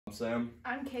I'm Sam.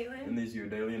 I'm Caitlin. And these are your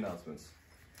daily announcements.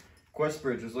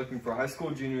 Questbridge is looking for high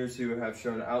school juniors who have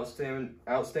shown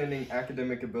outstanding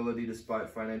academic ability despite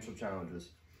financial challenges.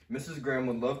 Mrs. Graham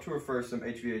would love to refer some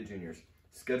HVA juniors.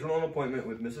 Schedule an appointment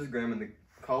with Mrs. Graham in the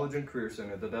College and Career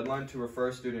Center. The deadline to refer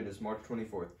a student is March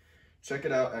 24th. Check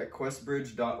it out at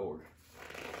questbridge.org.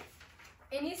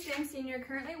 Any STEM senior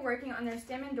currently working on their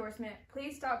STEM endorsement,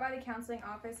 please stop by the counseling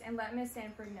office and let Ms.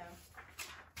 Sanford know.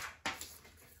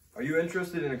 Are you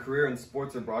interested in a career in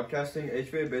sports or broadcasting?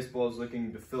 HVA Baseball is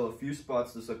looking to fill a few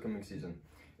spots this upcoming season.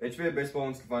 HVA Baseball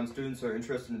wants to find students who are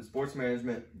interested in sports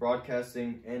management,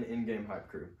 broadcasting, and in-game hype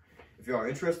crew. If you are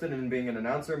interested in being an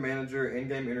announcer, manager,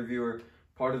 in-game interviewer,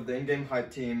 part of the in-game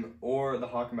hype team, or the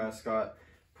Hawk mascot,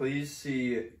 please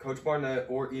see Coach Barnett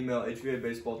or email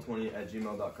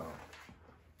hvabaseball20@gmail.com.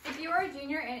 If you are a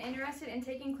junior and interested in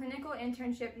taking clinical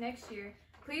internship next year,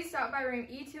 please stop by room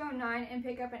E209 and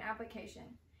pick up an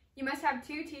application. You must have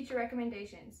 2 teacher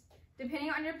recommendations. Depending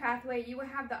on your pathway, you will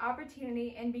have the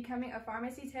opportunity in becoming a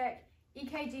pharmacy tech,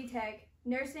 EKG tech,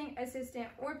 nursing assistant,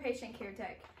 or patient care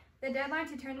tech. The deadline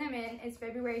to turn them in is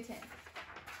February 10th.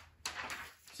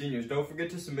 Seniors, don't forget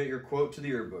to submit your quote to the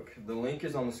yearbook. The link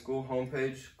is on the school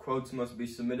homepage. Quotes must be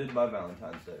submitted by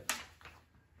Valentine's Day.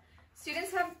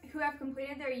 Students who have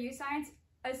completed their U-Science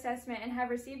assessment and have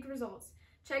received results,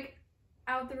 check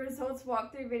out the results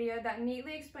walkthrough video that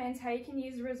neatly explains how you can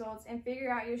use the results and figure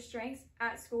out your strengths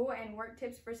at school and work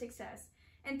tips for success,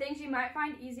 and things you might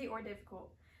find easy or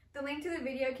difficult. The link to the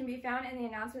video can be found in the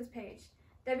announcements page,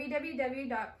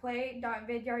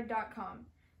 www.play.vidyard.com.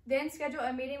 Then schedule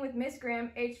a meeting with Ms.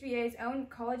 Graham, HVA's own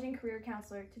college and career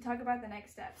counselor, to talk about the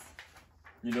next steps.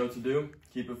 You know what to do.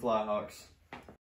 Keep it fly, Hawks.